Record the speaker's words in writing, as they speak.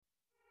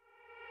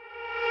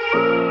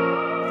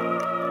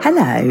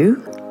Hello,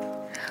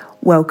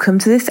 welcome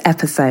to this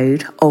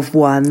episode of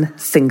One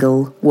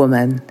Single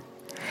Woman.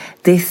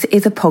 This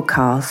is a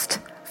podcast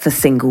for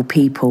single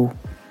people.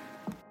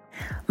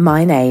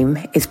 My name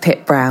is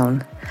Pip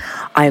Brown.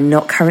 I am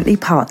not currently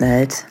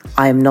partnered,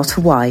 I am not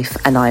a wife,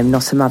 and I am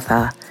not a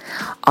mother.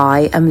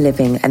 I am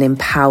living an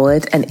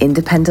empowered and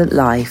independent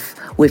life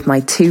with my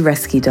two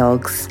rescue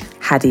dogs,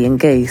 Haddie and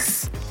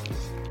Goose.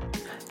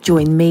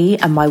 Join me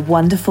and my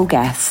wonderful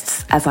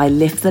guests as I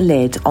lift the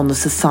lid on the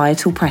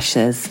societal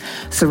pressures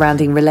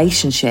surrounding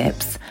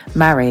relationships,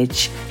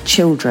 marriage,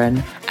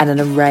 children, and an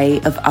array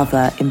of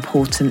other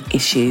important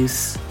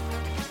issues.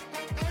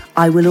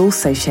 I will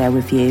also share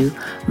with you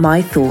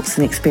my thoughts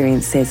and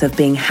experiences of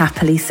being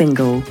happily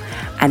single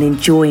and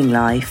enjoying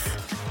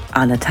life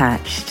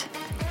unattached.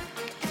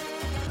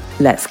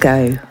 Let's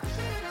go.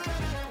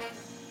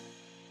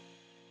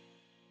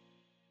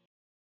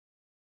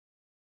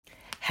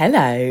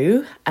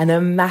 Hello, and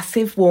a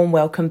massive warm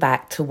welcome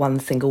back to One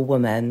Single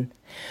Woman.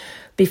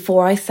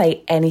 Before I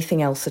say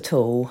anything else at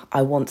all,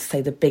 I want to say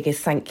the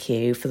biggest thank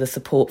you for the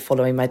support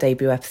following my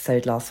debut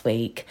episode last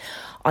week.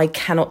 I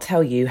cannot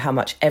tell you how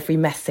much every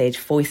message,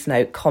 voice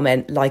note,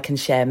 comment, like and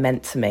share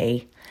meant to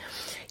me.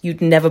 You'd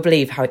never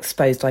believe how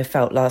exposed I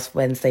felt last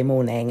Wednesday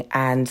morning,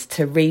 and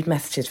to read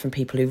messages from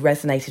people who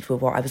resonated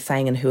with what I was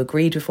saying and who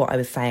agreed with what I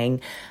was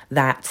saying,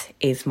 that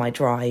is my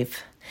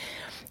drive.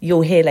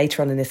 You'll hear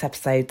later on in this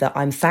episode that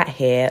I'm sat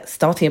here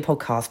starting a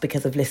podcast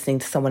because of listening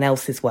to someone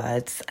else's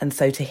words. And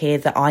so to hear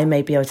that I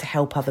may be able to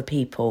help other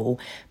people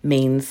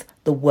means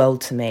the world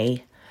to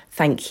me.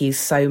 Thank you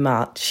so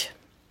much.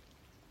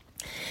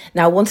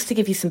 Now, I wanted to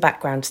give you some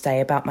background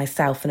today about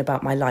myself and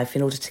about my life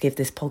in order to give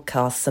this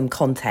podcast some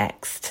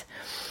context.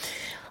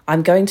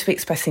 I'm going to be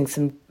expressing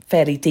some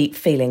fairly deep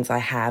feelings I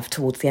have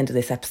towards the end of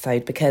this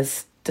episode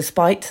because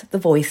despite the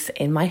voice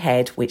in my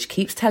head, which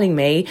keeps telling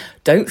me,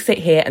 don't sit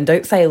here and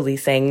don't say all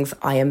these things,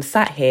 I am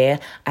sat here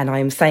and I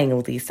am saying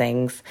all these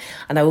things.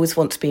 And I always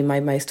want to be my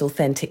most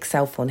authentic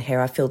self on here.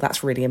 I feel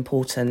that's really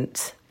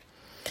important.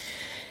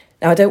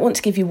 Now, I don't want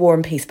to give you war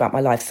and peace about my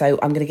life, so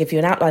I'm going to give you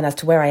an outline as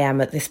to where I am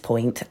at this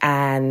point,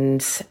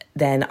 and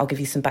then I'll give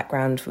you some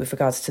background with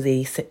regards to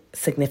the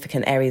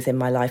significant areas in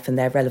my life and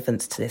their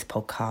relevance to this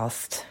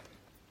podcast.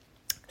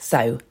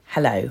 So,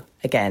 hello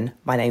again,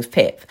 my name's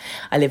Pip.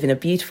 I live in a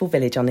beautiful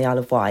village on the Isle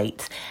of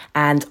Wight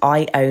and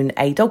I own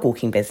a dog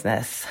walking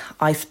business.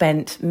 I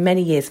spent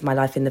many years of my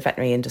life in the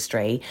veterinary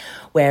industry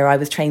where I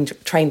was trained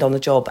on the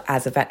job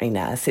as a veterinary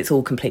nurse. It's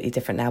all completely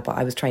different now, but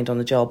I was trained on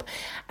the job.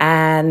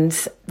 And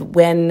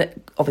when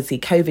obviously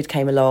COVID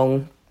came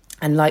along,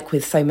 and like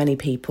with so many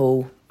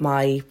people,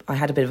 I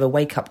had a bit of a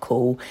wake-up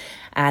call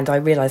and I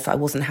realised that I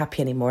wasn't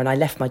happy anymore, and I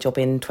left my job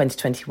in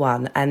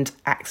 2021 and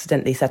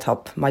accidentally set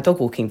up my dog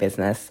walking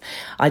business.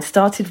 I'd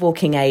started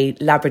walking a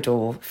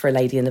Labrador for a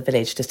lady in the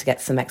village just to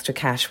get some extra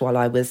cash while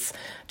I was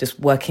just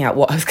working out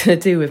what I was going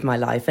to do with my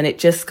life, and it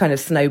just kind of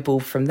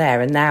snowballed from there.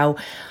 And now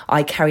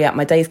I carry out,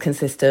 my days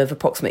consist of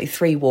approximately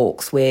 3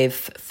 walks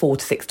with 4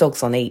 to 6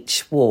 dogs on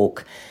each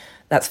walk.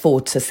 That's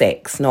 4 to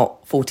 6,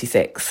 not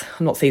 46.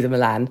 I'm not Cesar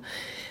Millan.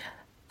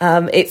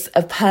 It's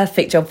a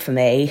perfect job for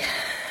me.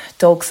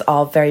 Dogs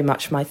are very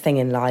much my thing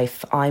in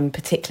life. I'm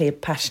particularly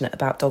passionate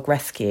about dog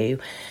rescue.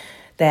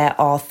 There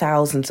are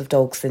thousands of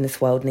dogs in this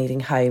world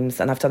needing homes,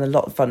 and I've done a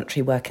lot of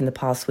voluntary work in the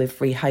past with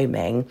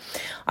rehoming.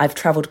 I've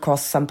travelled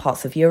across some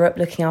parts of Europe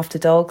looking after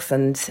dogs,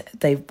 and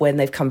when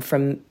they've come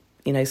from,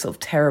 sort of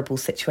terrible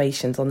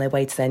situations on their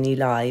way to their new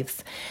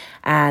lives.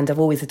 And I've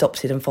always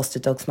adopted and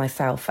fostered dogs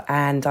myself.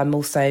 And I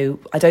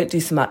don't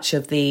do so much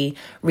of the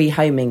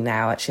rehoming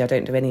now. Actually, I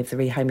don't do any of the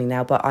rehoming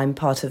now, but I'm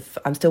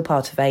still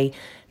part of a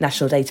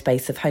national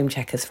database of home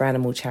checkers for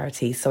animal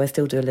charities. So I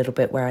still do a little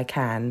bit where I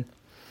can.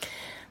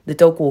 The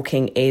dog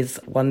walking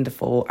is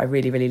wonderful. I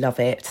really, really love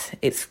it.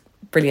 It's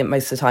brilliant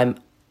most of the time.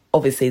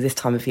 Obviously, this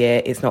time of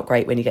year, it's not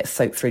great when you get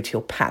soaked through to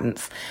your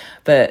pants,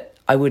 but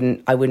I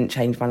wouldn't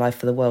change my life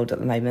for the world at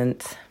the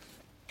moment.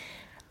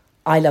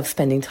 I love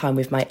spending time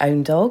with my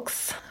own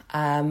dogs.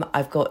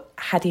 I've got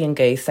Haddie and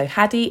Goose. So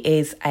Haddie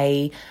is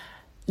a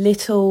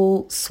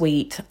little,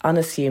 sweet,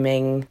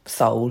 unassuming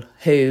soul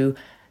who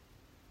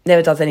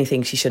never does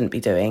anything she shouldn't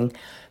be doing.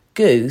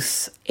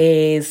 Goose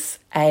is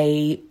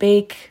a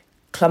big,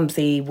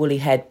 clumsy,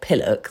 woolly-haired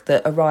pillock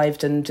that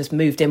arrived and just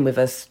moved in with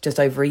us just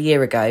over a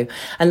year ago.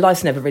 And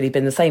life's never really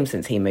been the same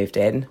since he moved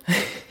in.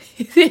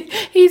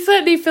 He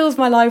certainly fills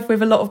my life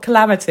with a lot of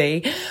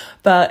calamity,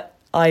 but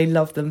I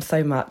love them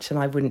so much and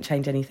I wouldn't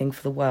change anything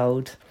for the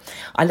world.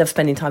 I love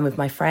spending time with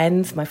my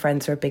friends. My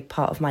friends are a big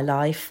part of my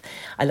life.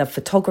 I love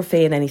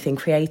photography and anything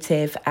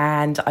creative.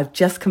 And I've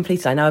just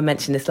completed, I know I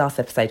mentioned this last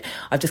episode,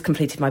 I've just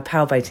completed my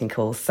powerboating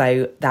course.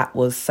 So that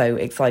was so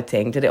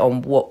exciting. Did it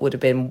on what would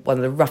have been one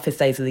of the roughest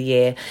days of the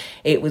year.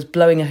 It was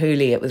blowing a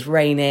hoolie, it was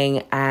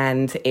raining,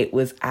 and it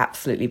was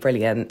absolutely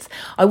brilliant.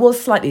 I was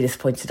slightly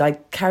disappointed. I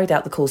carried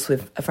out the course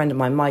with a friend of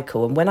mine,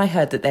 Michael, and when I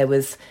heard that there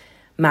was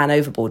man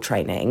overboard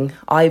training,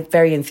 I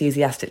very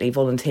enthusiastically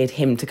volunteered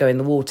him to go in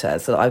the water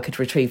so that I could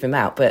retrieve him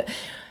out. But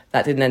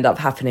that didn't end up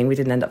happening. We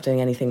didn't end up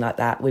doing anything like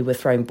that. We were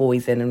throwing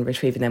buoys in and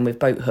retrieving them with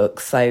boat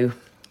hooks. So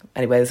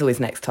anyway, there's always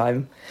next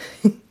time.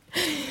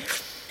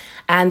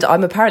 And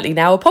I'm apparently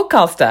now a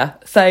podcaster.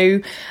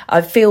 So I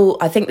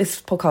think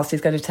this podcast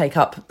is going to take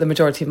up the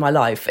majority of my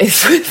life. It's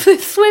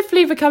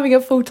swiftly becoming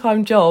a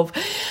full-time job.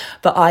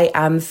 But I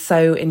am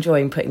so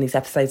enjoying putting these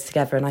episodes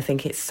together. And I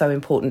think it's so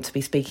important to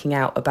be speaking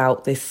out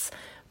about this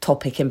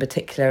topic in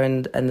particular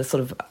and the sort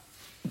of,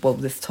 well,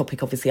 this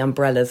topic obviously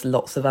umbrellas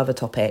lots of other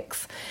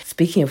topics.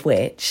 Speaking of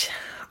which,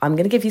 I'm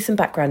going to give you some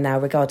background now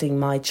regarding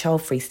my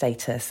child-free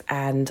status,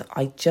 and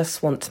I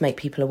just want to make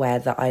people aware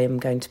that I am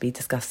going to be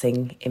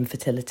discussing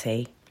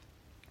infertility.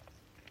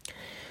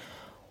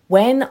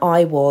 When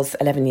I was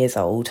 11 years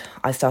old,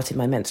 I started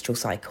my menstrual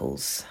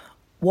cycles.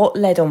 What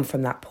led on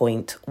from that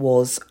point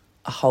was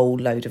a whole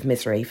load of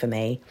misery for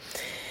me.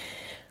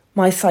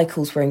 My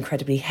cycles were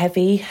incredibly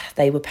heavy,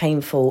 they were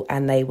painful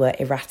and they were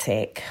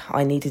erratic.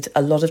 I needed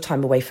a lot of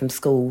time away from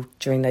school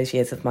during those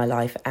years of my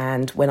life,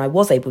 and when I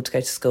was able to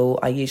go to school,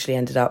 I usually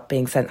ended up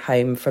being sent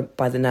home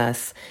by the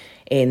nurse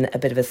in a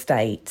bit of a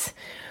state.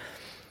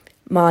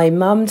 My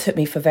mum took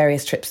me for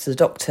various trips to the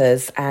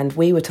doctors, and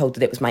we were told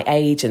that it was my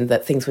age and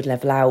that things would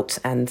level out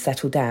and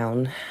settle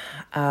down.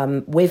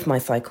 With my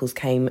cycles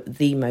came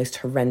the most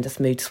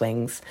horrendous mood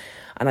swings.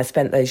 And I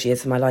spent those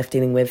years of my life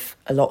dealing with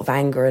a lot of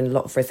anger and a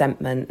lot of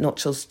resentment, not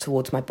just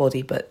towards my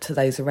body, but to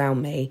those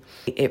around me.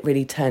 It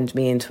really turned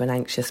me into an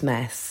anxious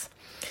mess.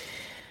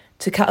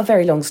 To cut a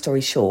very long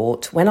story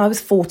short, when I was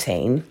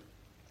 14,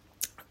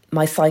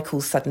 my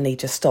cycles suddenly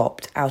just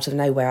stopped out of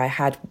nowhere. I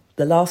had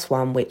the last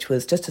one, which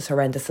was just as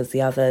horrendous as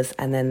the others,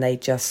 and then they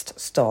just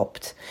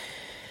stopped.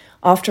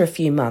 After a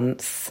few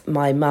months,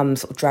 my mum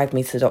sort of dragged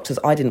me to the doctors.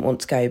 I didn't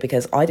want to go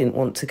because I didn't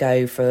want to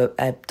go for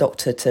a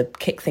doctor to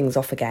kick things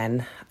off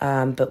again,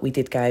 but we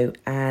did go.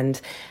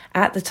 And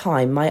at the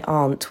time, my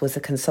aunt was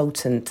a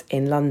consultant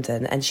in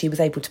London, and she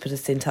was able to put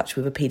us in touch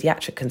with a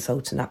paediatric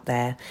consultant up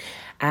there.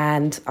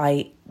 And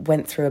I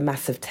went through a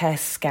massive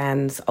test,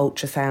 scans,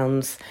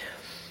 ultrasounds,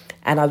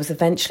 and I was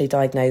eventually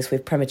diagnosed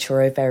with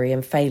premature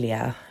ovarian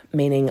failure,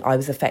 meaning I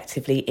was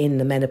effectively in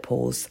the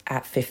menopause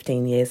at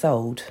 15 years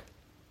old.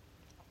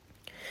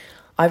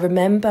 I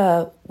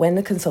remember when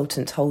the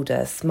consultant told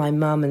us, my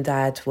mum and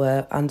dad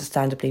were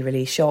understandably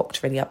really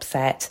shocked, really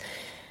upset,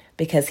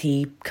 because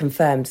he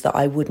confirmed that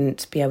I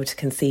wouldn't be able to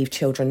conceive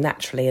children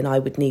naturally and I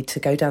would need to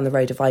go down the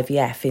road of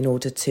IVF in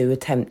order to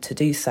attempt to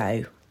do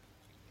so.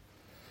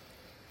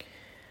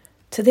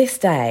 To this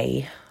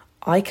day,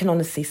 I can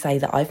honestly say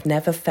that I've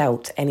never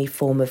felt any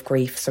form of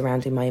grief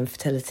surrounding my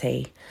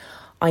infertility.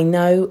 I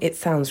know it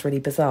sounds really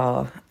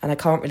bizarre and I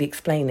can't really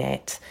explain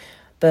it,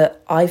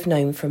 but I've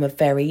known from a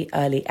very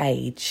early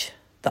age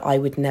that I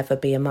would never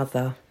be a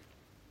mother.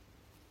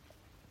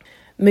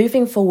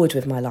 Moving forward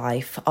with my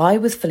life, I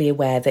was fully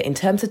aware that in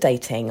terms of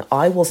dating,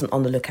 I wasn't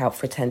on the lookout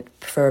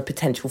for a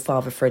potential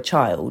father for a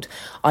child.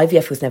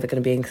 IVF was never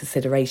going to be in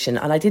consideration,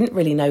 and I didn't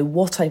really know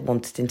what I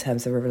wanted in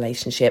terms of a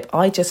relationship.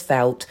 I just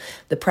felt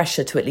the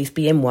pressure to at least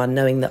be in one,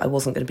 knowing that I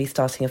wasn't going to be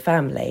starting a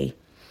family.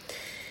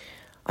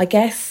 I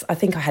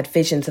think I had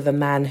visions of a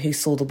man who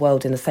saw the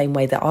world in the same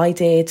way that I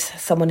did,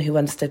 someone who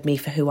understood me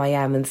for who I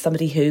am, and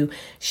somebody who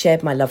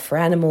shared my love for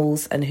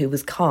animals and who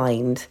was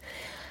kind.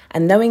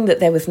 And knowing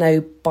that there was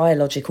no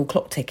biological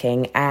clock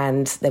ticking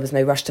and there was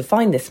no rush to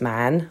find this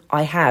man,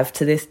 I have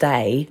to this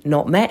day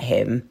not met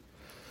him.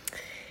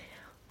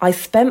 I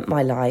spent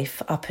my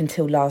life up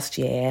until last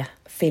year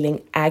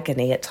feeling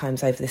agony at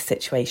times over this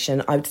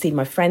situation. I would see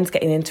my friends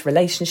getting into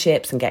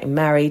relationships and getting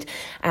married,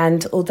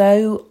 and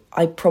although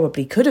I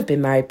probably could have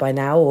been married by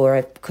now, or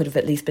I could have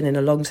at least been in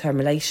a long-term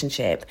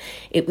relationship,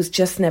 it was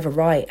just never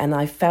right. And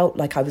I felt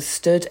like I was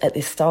stood at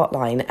this start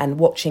line and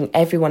watching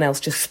everyone else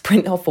just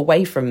sprint off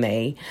away from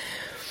me.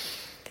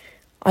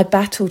 I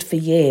battled for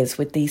years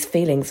with these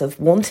feelings of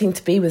wanting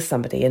to be with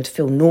somebody and to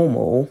feel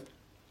normal,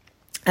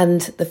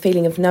 and the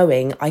feeling of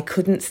knowing I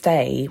couldn't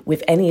stay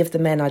with any of the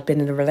men I'd been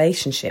in a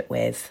relationship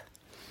with.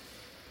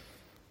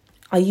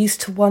 I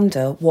used to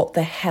wonder what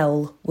the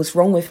hell was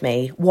wrong with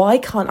me. Why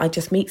can't I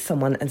just meet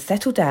someone and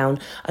settle down?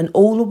 And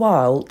all the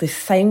while, these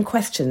same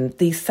questions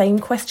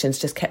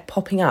just kept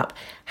popping up.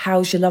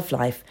 How's your love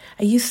life?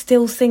 Are you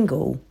still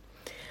single?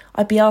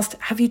 I'd be asked,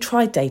 have you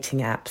tried dating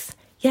apps?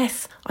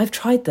 Yes, I've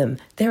tried them.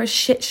 They're a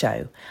shit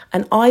show.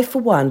 And I, for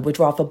one, would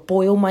rather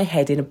boil my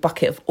head in a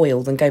bucket of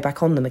oil than go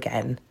back on them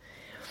again.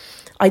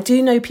 I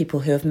do know people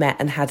who have met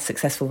and had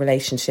successful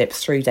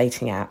relationships through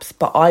dating apps,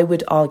 but I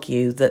would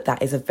argue that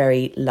that is a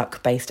very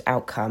luck-based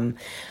outcome.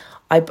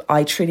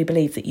 I truly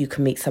believe that you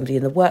can meet somebody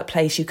in the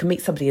workplace, you can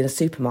meet somebody in a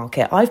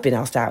supermarket. I've been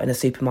asked out in a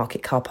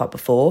supermarket car park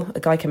before.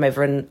 A guy came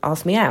over and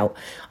asked me out.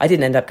 I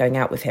didn't end up going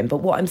out with him, but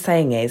what I'm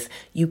saying is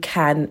you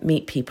can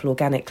meet people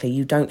organically.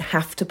 You don't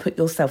have to put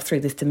yourself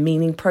through this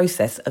demeaning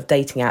process of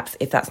dating apps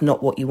if that's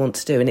not what you want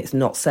to do and it's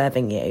not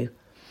serving you.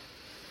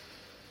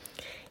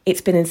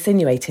 It's been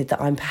insinuated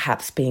that I'm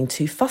perhaps being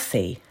too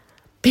fussy,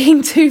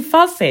 being too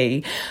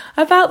fussy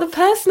about the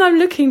person I'm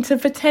looking to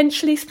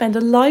potentially spend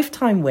a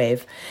lifetime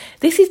with.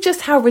 This is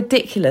just how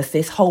ridiculous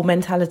this whole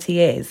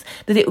mentality is,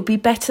 that it would be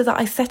better that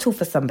I settle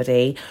for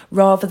somebody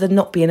rather than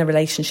not be in a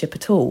relationship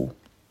at all.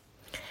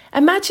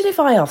 Imagine if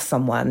I asked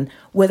someone,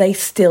 were they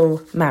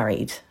still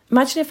married?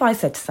 Imagine if I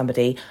said to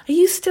somebody, are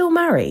you still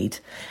married?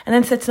 And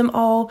then said to them,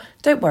 oh,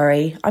 don't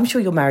worry, I'm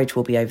sure your marriage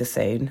will be over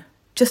soon.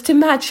 Just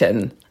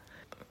imagine.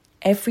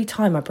 Every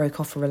time I broke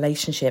off a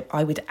relationship,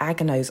 I would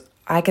agonise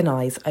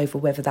over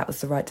whether that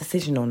was the right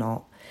decision or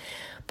not.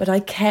 But I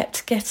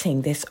kept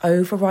getting this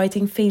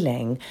overriding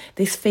feeling,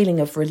 this feeling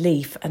of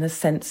relief and a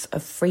sense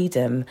of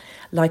freedom,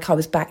 like I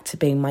was back to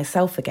being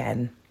myself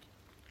again.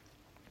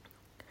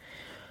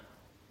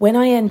 When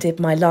I ended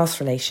my last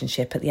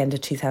relationship at the end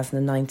of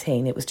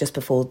 2019, it was just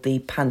before the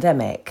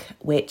pandemic,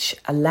 which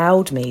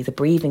allowed me the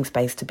breathing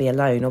space to be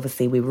alone.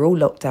 Obviously, we were all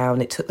locked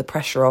down. It took the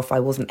pressure off. I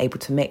wasn't able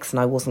to mix and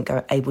I wasn't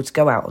able to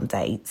go out on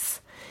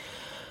dates.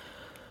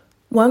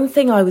 One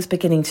thing I was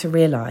beginning to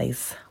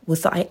realise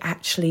was that I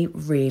actually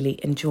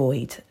really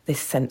enjoyed this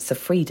sense of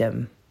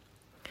freedom.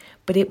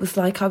 But it was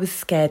like I was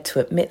scared to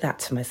admit that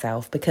to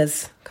myself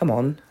because, come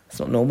on, it's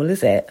not normal,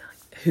 is it?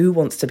 Who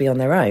wants to be on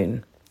their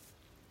own?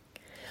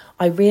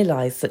 I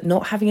realised that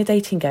not having a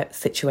dating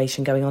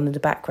situation going on in the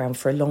background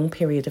for a long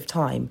period of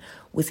time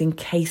was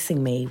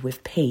encasing me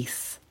with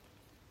peace.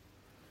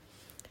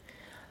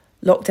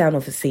 Lockdown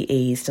obviously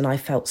eased and I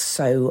felt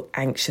so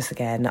anxious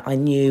again. I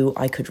knew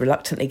I could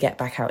reluctantly get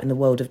back out in the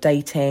world of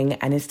dating,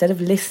 and instead of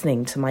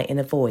listening to my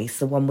inner voice,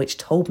 the one which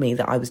told me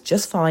that I was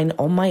just fine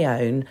on my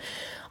own,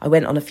 I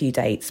went on a few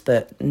dates,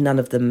 but none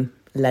of them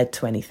led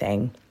to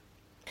anything.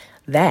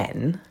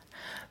 Then,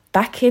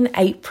 back in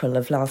April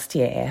of last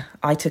year,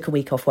 I took a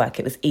week off work.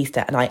 It was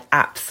Easter and I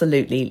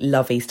absolutely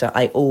love Easter.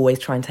 I always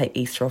try and take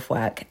Easter off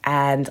work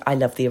and I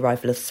love the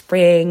arrival of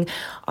spring.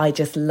 I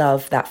just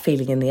love that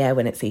feeling in the air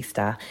when it's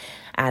Easter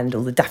and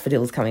all the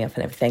daffodils coming up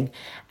and everything.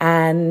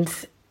 And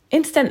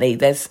incidentally,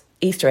 there's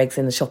Easter eggs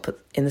in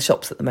the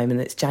shops at the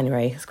moment. It's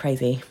January. It's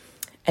crazy.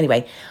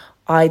 Anyway,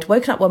 I'd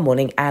woken up one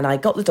morning and I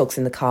got the dogs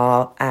in the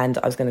car and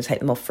I was going to take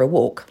them off for a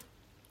walk.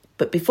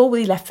 But before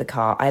we left the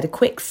car, I had a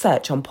quick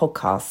search on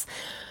podcasts.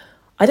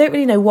 I don't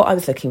really know what I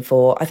was looking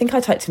for. I think I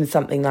typed in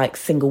something like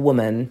single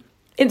woman.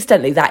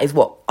 Incidentally, that is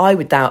what I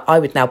would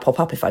now pop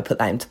up if I put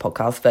that into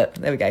podcast, but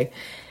there we go.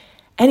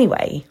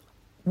 Anyway,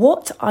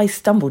 what I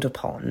stumbled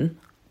upon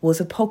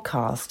was a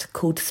podcast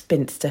called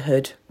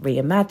Spinsterhood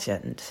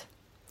Reimagined.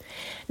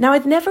 Now,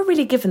 I'd never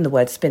really given the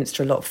word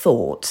spinster a lot of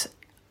thought,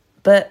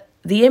 but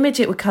the image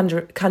it would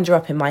conjure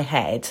up in my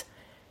head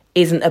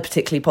isn't a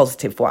particularly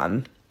positive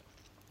one.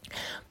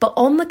 But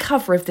on the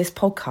cover of this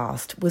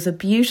podcast was a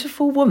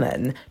beautiful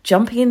woman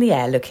jumping in the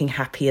air looking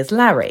happy as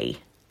Larry.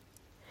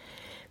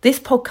 This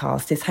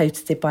podcast is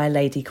hosted by a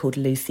lady called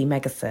Lucy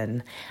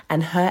Meggerson,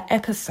 and her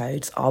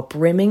episodes are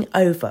brimming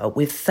over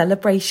with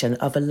celebration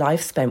of a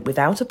life spent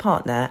without a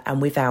partner and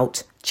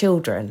without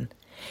children.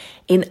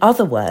 In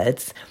other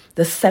words,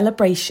 the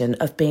celebration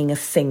of being a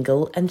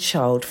single and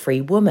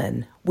child-free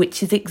woman,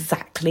 which is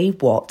exactly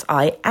what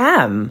I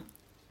am.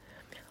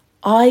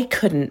 I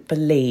couldn't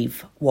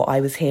believe what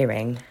I was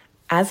hearing.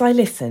 As I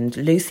listened,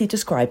 Lucy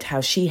described how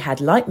she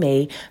had, like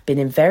me, been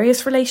in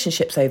various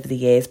relationships over the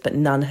years, but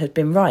none had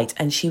been right,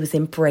 and she was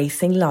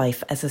embracing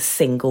life as a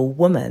single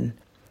woman.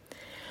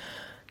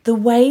 The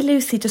way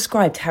Lucy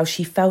described how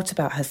she felt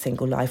about her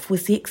single life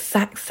was the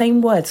exact same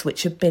words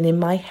which had been in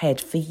my head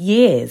for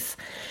years.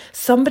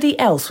 Somebody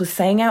else was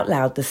saying out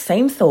loud the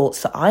same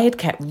thoughts that I had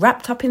kept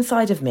wrapped up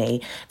inside of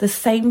me, the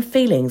same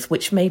feelings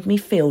which made me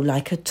feel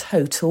like a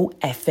total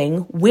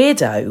effing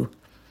weirdo.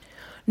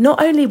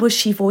 Not only was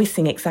she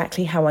voicing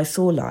exactly how I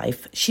saw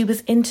life, she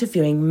was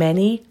interviewing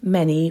many,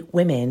 many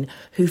women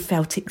who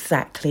felt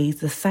exactly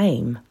the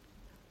same.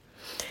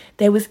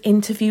 There was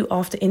interview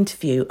after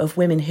interview of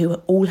women who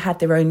all had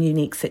their own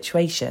unique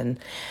situation.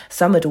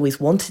 Some had always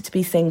wanted to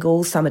be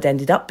single, some had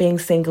ended up being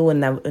single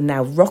and are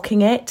now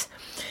rocking it.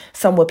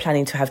 Some were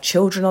planning to have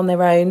children on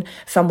their own,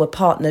 some were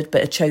partnered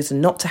but had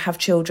chosen not to have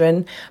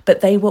children,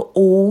 but they were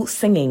all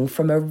singing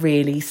from a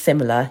really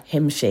similar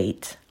hymn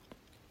sheet.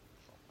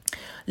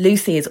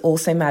 Lucy is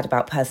also mad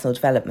about personal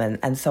development,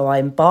 and so I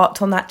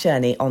embarked on that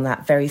journey on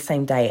that very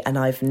same day, and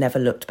I've never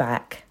looked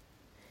back.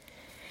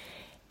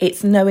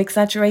 It's no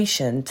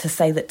exaggeration to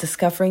say that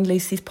discovering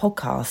Lucy's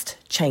podcast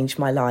changed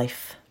my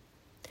life.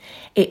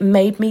 It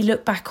made me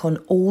look back on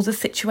all the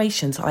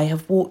situations I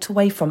have walked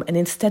away from, and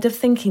instead of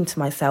thinking to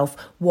myself,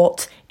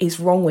 what is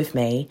wrong with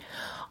me?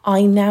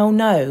 I now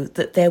know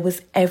that there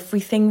was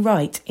everything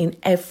right in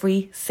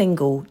every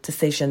single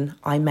decision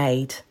I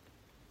made.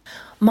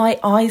 My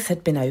eyes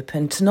had been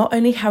opened to not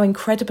only how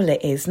incredible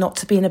it is not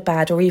to be in a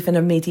bad or even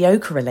a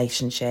mediocre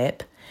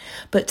relationship,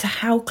 but to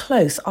how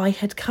close I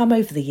had come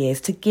over the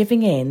years to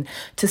giving in,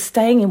 to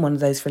staying in one of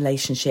those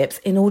relationships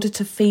in order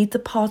to feed the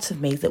part of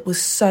me that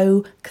was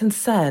so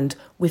concerned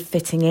with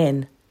fitting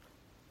in.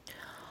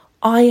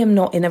 I am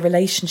not in a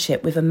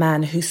relationship with a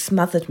man who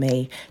smothered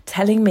me,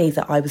 telling me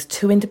that I was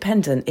too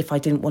independent if I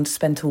didn't want to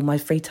spend all my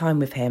free time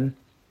with him.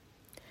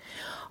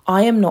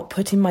 I am not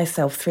putting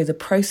myself through the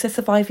process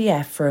of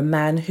IVF for a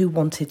man who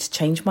wanted to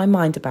change my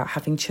mind about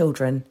having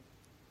children.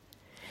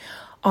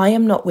 I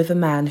am not with a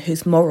man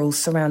whose morals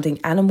surrounding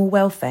animal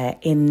welfare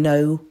in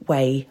no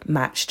way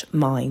matched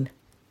mine.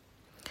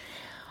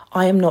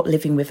 I am not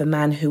living with a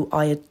man who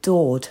I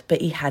adored,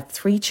 but he had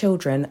 3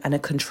 children and a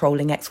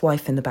controlling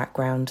ex-wife in the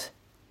background.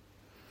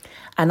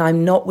 And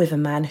I'm not with a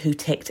man who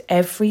ticked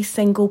every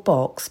single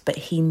box, but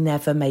he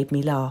never made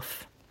me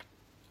laugh.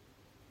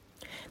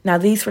 Now,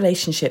 these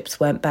relationships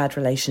weren't bad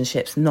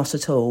relationships, not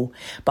at all,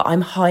 but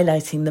I'm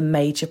highlighting the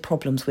major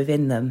problems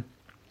within them.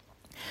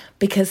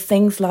 Because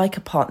things like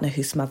a partner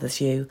who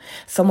smothers you,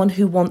 someone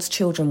who wants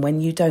children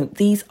when you don't,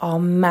 these are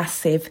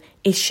massive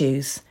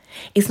issues.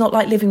 It's not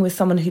like living with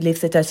someone who leaves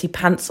their dirty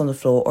pants on the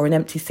floor or an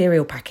empty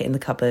cereal packet in the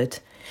cupboard.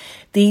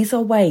 These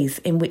are ways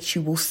in which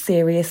you will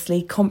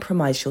seriously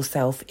compromise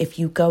yourself if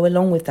you go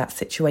along with that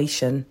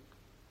situation.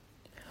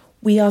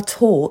 We are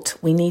taught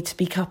we need to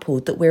be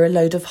coupled, that we're a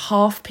load of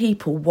half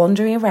people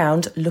wandering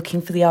around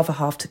looking for the other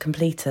half to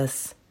complete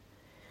us.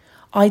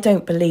 I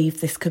don't believe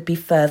this could be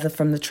further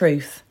from the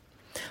truth.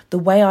 The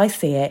way I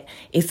see it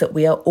is that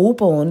we are all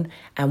born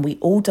and we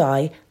all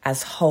die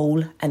as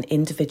whole and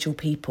individual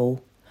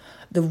people.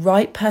 The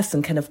right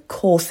person can of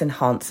course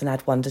enhance and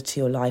add wonder to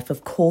your life,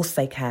 of course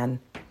they can,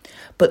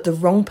 but the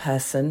wrong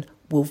person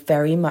will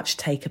very much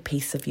take a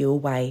piece of you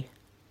away.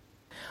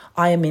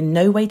 I am in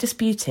no way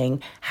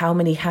disputing how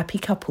many happy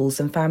couples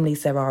and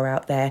families there are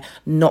out there,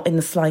 not in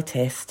the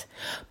slightest,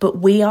 but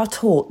we are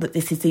taught that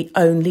this is the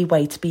only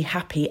way to be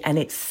happy, and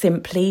it's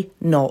simply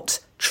not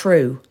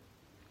true.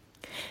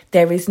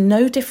 There is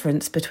no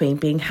difference between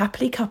being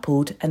happily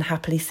coupled and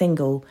happily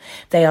single.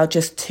 They are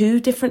just 2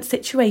 different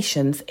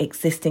situations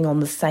existing on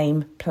the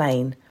same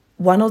plane.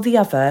 One or the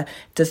other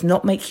does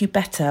not make you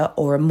better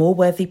or a more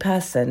worthy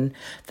person.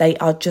 They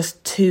are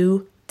just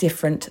 2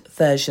 different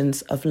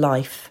versions of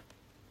life.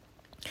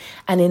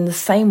 And in the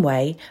same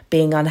way,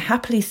 being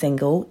unhappily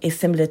single is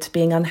similar to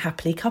being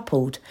unhappily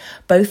coupled.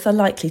 Both are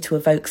likely to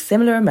evoke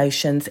similar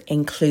emotions,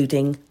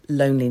 including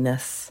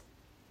loneliness.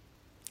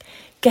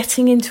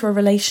 Getting into a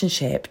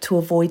relationship to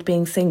avoid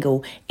being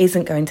single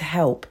isn't going to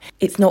help.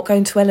 It's not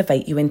going to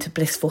elevate you into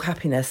blissful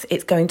happiness.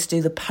 It's going to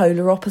do the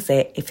polar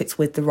opposite if it's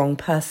with the wrong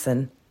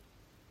person.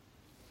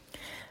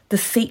 The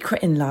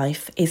secret in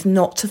life is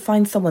not to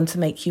find someone to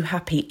make you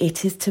happy.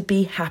 It is to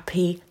be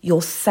happy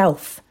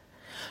yourself.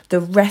 The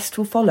rest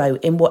will follow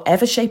in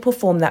whatever shape or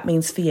form that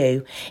means for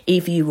you.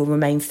 Either you will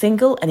remain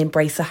single and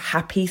embrace a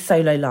happy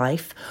solo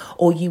life,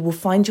 or you will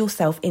find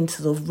yourself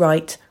into the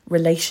right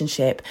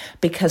relationship,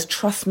 because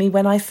trust me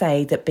when I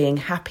say that being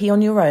happy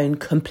on your own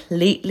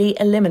completely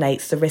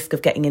eliminates the risk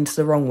of getting into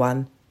the wrong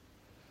one.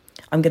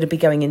 I'm going to be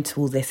going into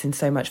all this in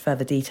so much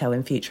further detail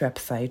in future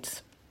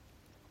episodes.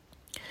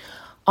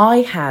 I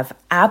have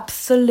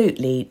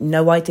absolutely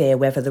no idea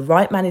whether the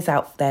right man is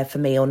out there for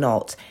me or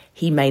not.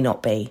 He may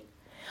not be.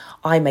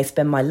 I may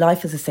spend my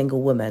life as a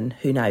single woman,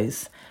 who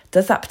knows?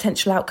 Does that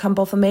potential outcome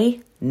bother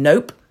me?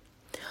 Nope.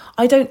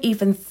 I don't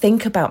even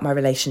think about my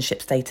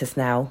relationship status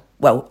now.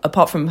 Well,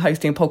 apart from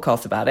hosting a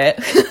podcast about it.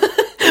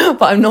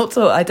 But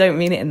I don't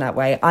mean it in that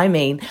way.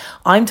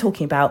 I'm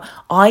talking about,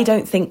 I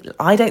don't think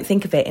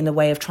of it in a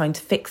way of trying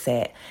to fix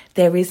it.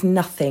 There is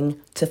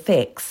nothing to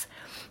fix,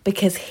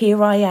 because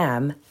here I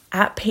am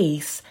at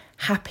peace,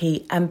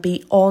 happy, and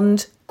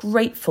beyond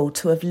grateful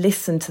to have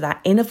listened to that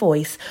inner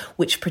voice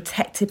which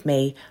protected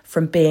me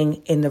from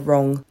being in the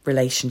wrong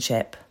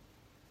relationship.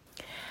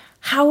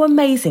 How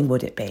amazing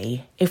would it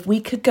be if we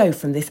could go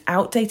from this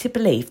outdated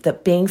belief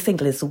that being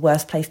single is the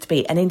worst place to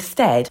be, and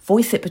instead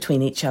voice it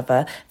between each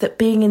other that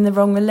being in the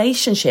wrong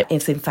relationship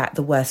is in fact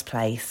the worst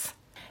place?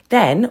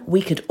 Then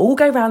we could all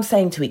go around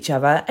saying to each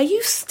other, are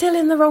you still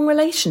in the wrong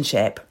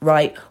relationship?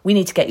 Right, we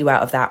need to get you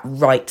out of that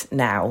right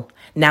now.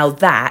 Now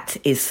that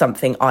is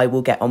something I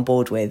will get on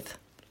board with.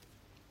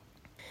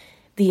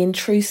 The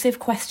intrusive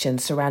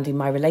questions surrounding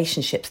my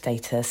relationship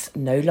status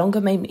no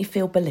longer made me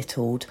feel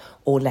belittled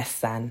or less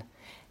than.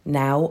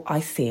 Now I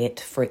see it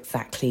for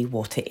exactly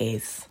what it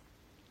is.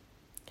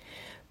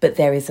 But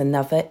there is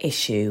another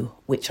issue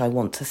which I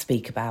want to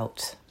speak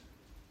about.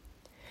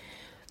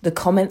 The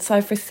comments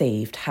I've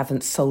received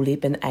haven't solely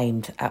been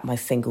aimed at my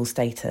single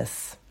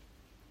status.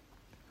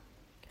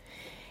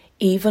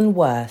 Even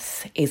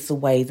worse is the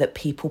way that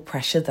people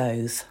pressure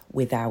those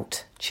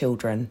without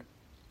children.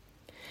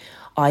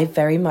 I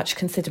very much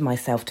consider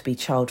myself to be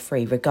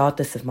child-free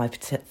regardless of my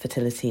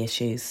fertility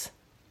issues.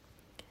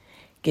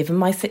 Given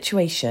my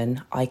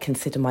situation, I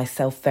consider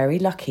myself very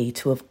lucky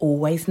to have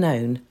always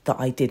known that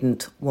I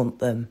didn't want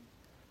them.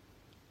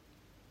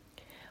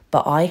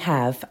 But I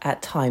have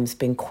at times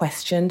been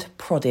questioned,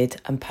 prodded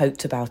and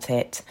poked about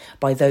it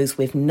by those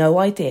with no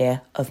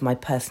idea of my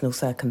personal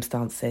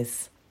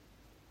circumstances.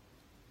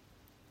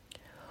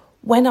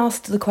 When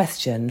asked the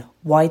question,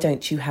 why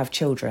don't you have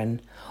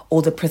children,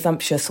 or the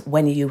presumptuous,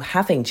 when are you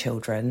having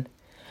children,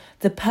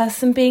 the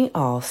person being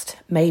asked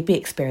may be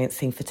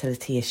experiencing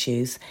fertility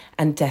issues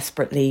and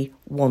desperately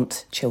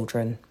want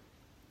children.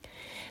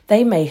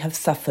 They may have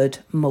suffered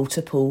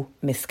multiple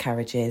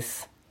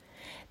miscarriages.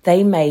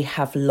 They may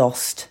have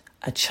lost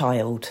a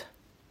child.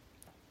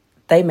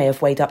 They may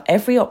have weighed up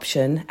every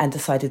option and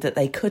decided that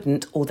they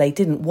couldn't or they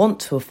didn't want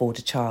to afford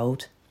a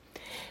child.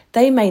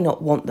 They may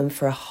not want them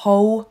for a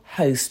whole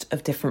host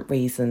of different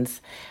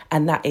reasons,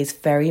 and that is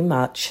very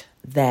much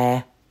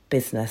their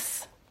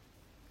business.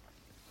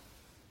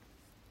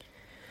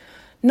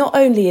 Not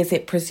only is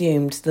it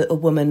presumed that a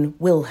woman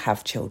will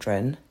have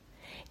children,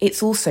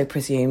 it's also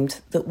presumed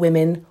that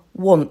women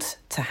want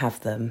to have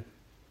them.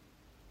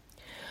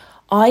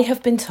 I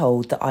have been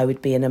told that I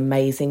would be an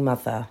amazing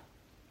mother.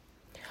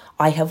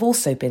 I have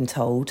also been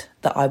told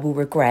that I will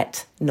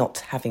regret not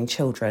having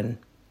children.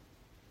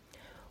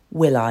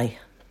 Will I?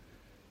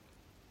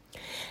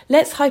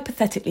 Let's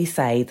hypothetically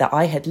say that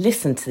I had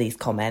listened to these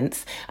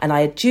comments and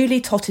I had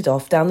duly totted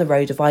off down the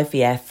road of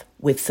IVF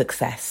with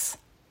success.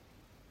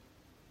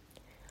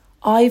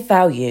 I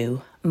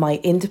value my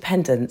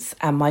independence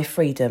and my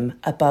freedom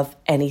above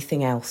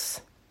anything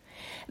else.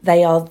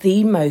 They are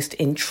the most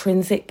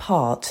intrinsic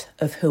part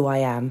of who I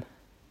am.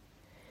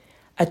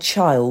 A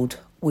child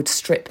would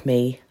strip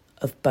me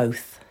of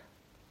both.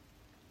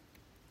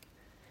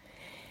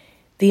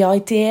 The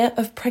idea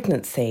of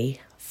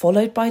pregnancy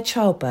followed by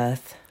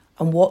childbirth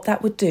and what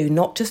that would do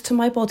not just to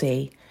my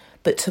body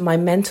but to my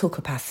mental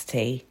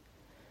capacity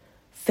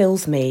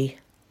fills me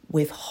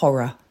with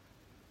horror.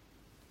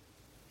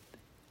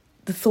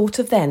 The thought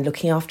of then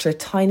looking after a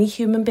tiny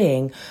human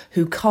being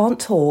who can't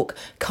talk,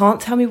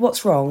 can't tell me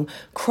what's wrong,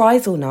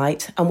 cries all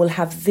night and will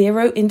have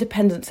zero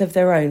independence of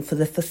their own for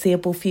the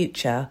foreseeable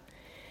future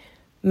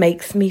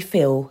makes me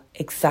feel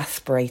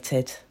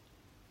exasperated.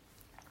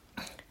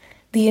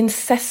 The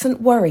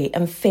incessant worry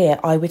and fear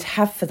I would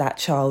have for that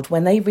child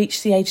when they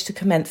reach the age to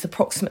commence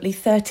approximately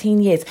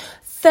 13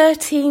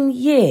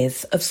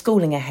 years of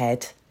schooling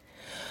ahead.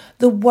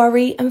 The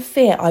worry and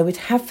fear I would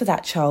have for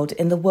that child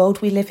in the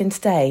world we live in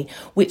today,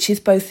 which is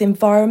both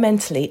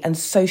environmentally and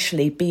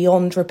socially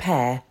beyond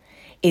repair,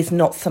 is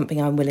not something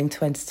I'm willing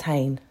to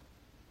entertain.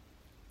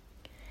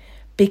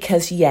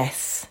 Because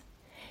yes,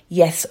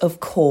 of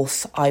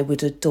course I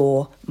would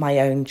adore my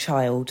own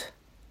child.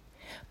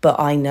 But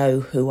I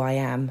know who I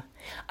am,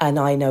 and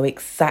I know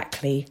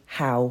exactly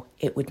how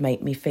it would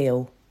make me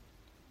feel.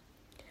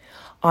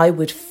 I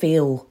would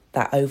feel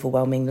that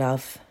overwhelming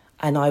love,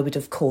 and I would,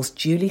 of course,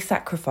 duly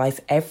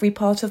sacrifice every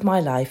part of my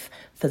life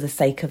for the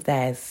sake of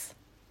theirs.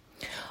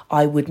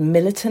 I would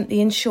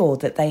militantly ensure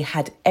that they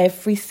had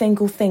every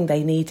single thing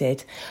they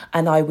needed,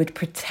 and I would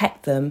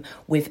protect them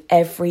with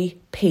every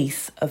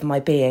piece of my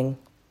being.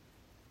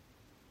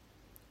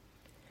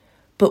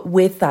 But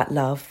with that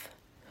love,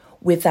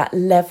 with that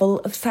level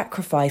of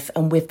sacrifice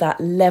and with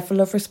that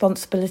level of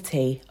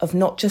responsibility of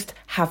not just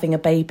having a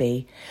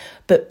baby,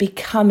 but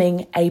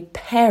becoming a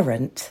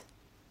parent,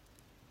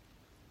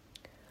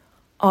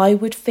 I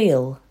would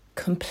feel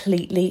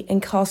completely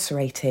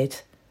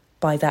incarcerated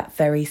by that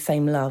very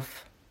same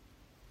love.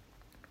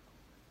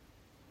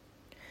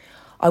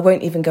 I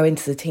won't even go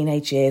into the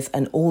teenage years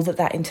and all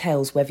that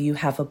entails, whether you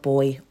have a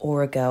boy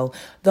or a girl.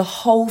 The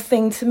whole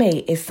thing to me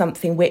is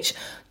something which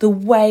the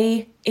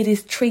way it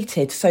is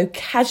treated so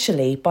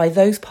casually by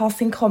those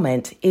passing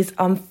comment is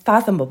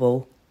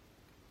unfathomable.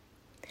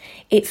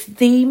 It's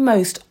the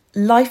most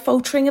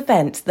life-altering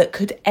event that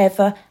could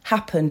ever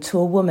happen to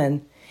a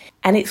woman.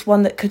 And it's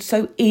one that could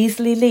so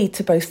easily lead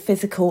to both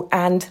physical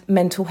and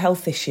mental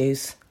health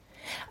issues.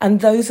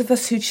 And those of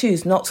us who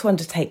choose not to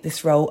undertake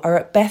this role are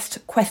at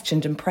best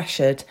questioned and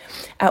pressured.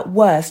 At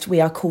worst,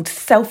 we are called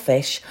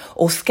selfish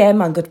or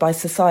scaremongered by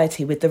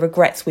society with the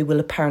regrets we will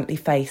apparently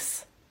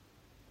face.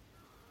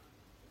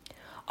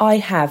 I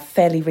have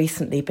fairly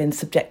recently been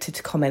subjected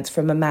to comments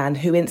from a man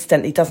who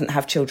incidentally doesn't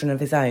have children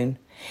of his own.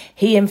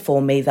 He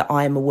informed me that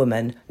I am a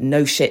woman,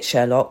 no shit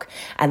Sherlock,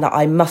 and that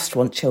I must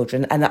want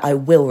children and that I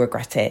will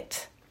regret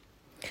it.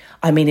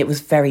 I mean, it was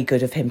very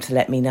good of him to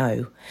let me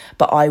know,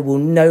 but I will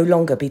no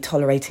longer be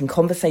tolerating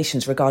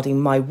conversations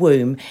regarding my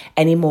womb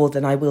any more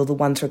than I will the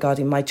ones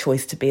regarding my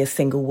choice to be a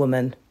single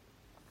woman.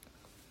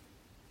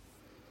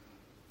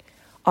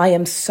 I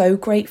am so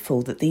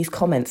grateful that these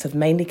comments have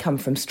mainly come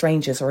from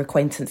strangers or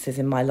acquaintances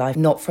in my life,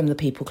 not from the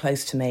people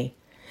close to me.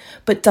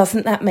 But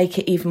doesn't that make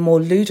it even more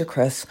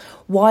ludicrous?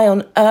 Why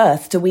on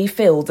earth do we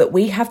feel that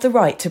we have the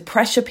right to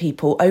pressure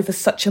people over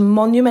such a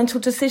monumental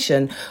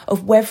decision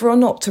of whether or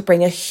not to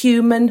bring a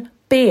human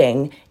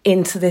being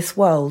into this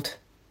world?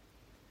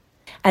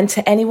 And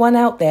to anyone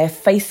out there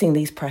facing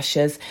these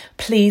pressures,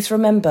 please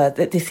remember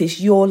that this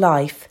is your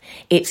life,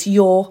 it's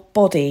your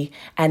body,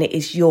 and it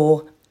is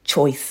your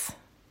choice.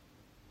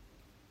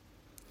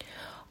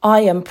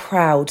 I am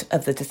proud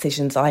of the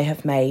decisions I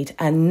have made,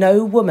 and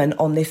no woman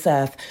on this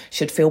earth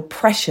should feel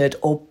pressured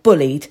or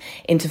bullied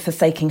into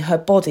forsaking her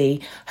body,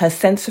 her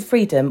sense of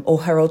freedom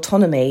or her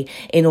autonomy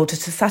in order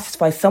to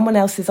satisfy someone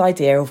else's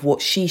idea of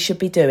what she should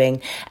be doing,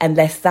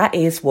 unless that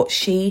is what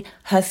she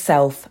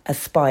herself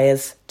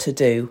aspires to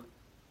do.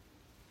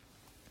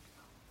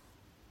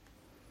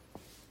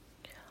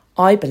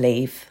 I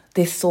believe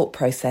this thought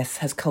process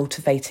has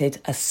cultivated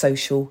a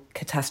social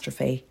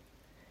catastrophe.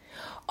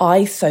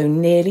 I so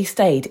nearly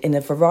stayed in a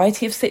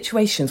variety of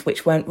situations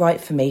which weren't right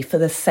for me for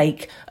the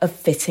sake of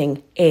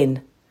fitting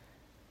in.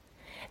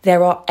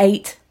 There are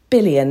 8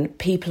 billion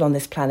people on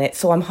this planet,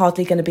 so I'm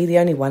hardly going to be the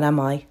only one, am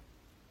I?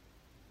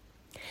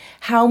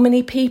 How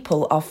many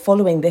people are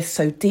following this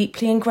so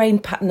deeply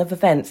ingrained pattern of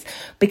events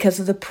because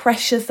of the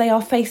pressures they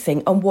are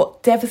facing, and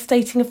what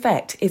devastating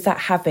effect is that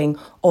having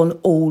on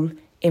all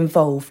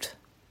involved?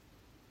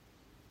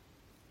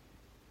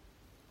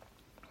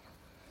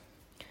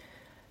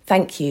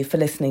 Thank you for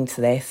listening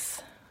to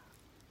this.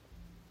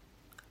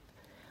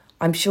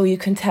 I'm sure you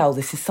can tell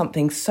this is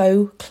something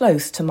so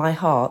close to my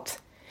heart,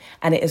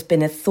 and it has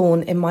been a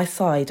thorn in my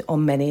side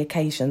on many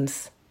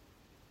occasions.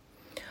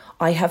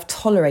 I have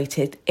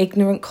tolerated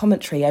ignorant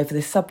commentary over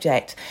this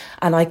subject,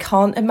 and I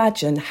can't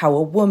imagine how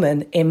a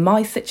woman in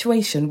my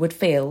situation would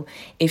feel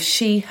if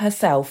she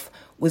herself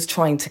was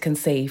trying to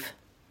conceive.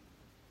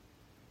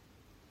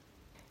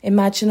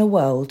 Imagine a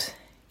world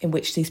in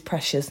which these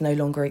pressures no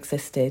longer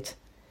existed.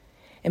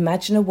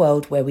 Imagine a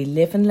world where we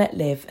live and let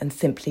live and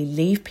simply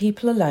leave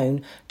people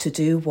alone to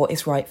do what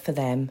is right for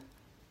them.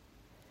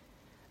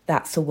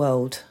 That's a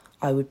world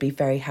I would be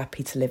very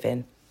happy to live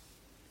in.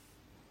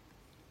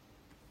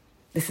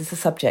 This is a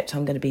subject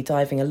I'm going to be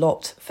diving a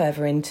lot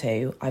further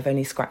into. I've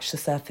only scratched the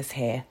surface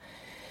here.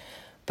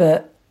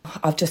 But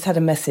I've just had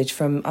an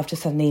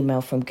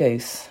email from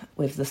Goose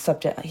with the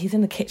subject. He's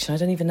in the kitchen. I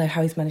don't even know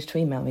how he's managed to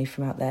email me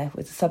from out there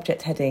with the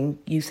subject heading,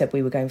 "You said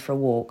we were going for a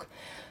walk."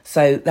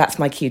 So that's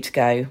my cue to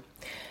go.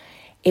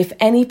 If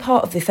any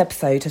part of this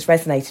episode has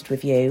resonated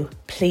with you,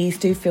 please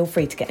do feel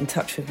free to get in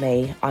touch with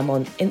me. I'm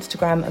on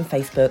Instagram and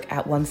Facebook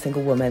at One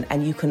Single Woman,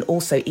 and you can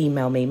also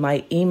email me.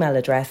 My email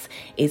address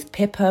is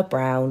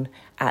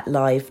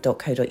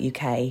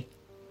pippabrown@live.co.uk.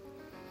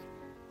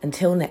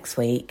 Until next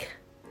week,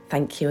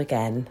 thank you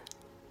again,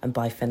 and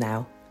bye for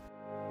now.